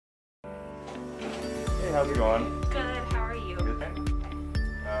how's it going? Good, how are you? Good, thanks.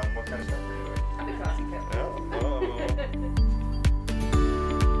 What kind of stuff are you doing? I'm a crossing fit.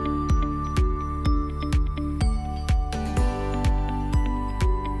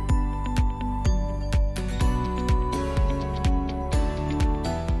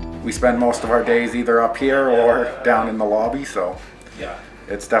 We spend most of our days either up here or down in the lobby, so Yeah.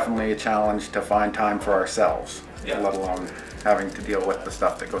 it's definitely a challenge to find time for ourselves, Yeah. let alone having to deal with the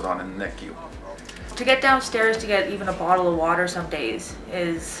stuff that goes on in the NICU. To get downstairs to get even a bottle of water some days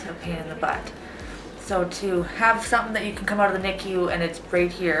is a pain in the butt. So to have something that you can come out of the NICU and it's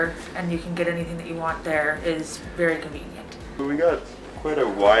right here and you can get anything that you want there is very convenient. We got quite a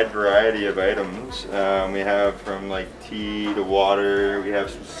wide variety of items. We have from like tea to water. We have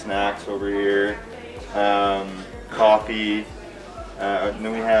some snacks over here, coffee, and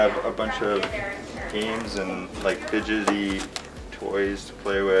then we have a bunch of games and like fidgety toys to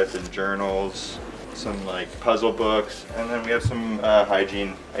play with and journals, some like puzzle books, and then we have some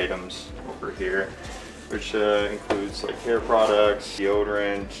hygiene items over here, which includes like hair products,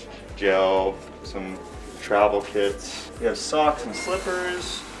 deodorant, gel, some travel kits. We have socks and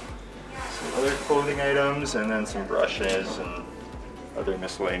slippers, some other clothing items, and then some brushes and other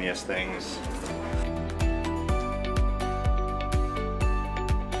miscellaneous things.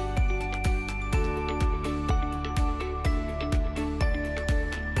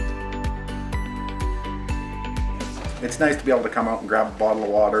 It's nice to be able to come out and grab a bottle of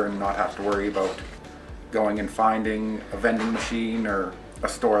water and not have to worry about going and finding a vending machine or a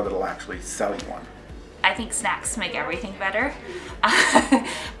store that'll actually sell you one. I think snacks make everything better,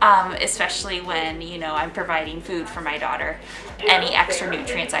 especially when, you know, I'm providing food for my daughter. Any extra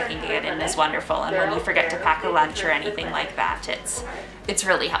nutrients I can get in is wonderful, and when you forget to pack a lunch or anything like that, it's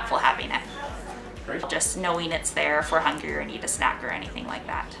really helpful having it. Great. Just knowing it's there if we're hungry or need a snack or anything like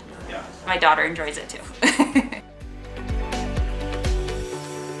that. Yeah. My daughter enjoys it too.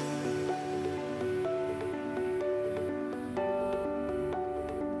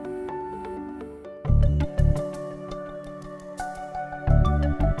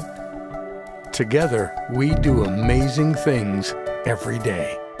 Together, we do amazing things every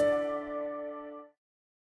day.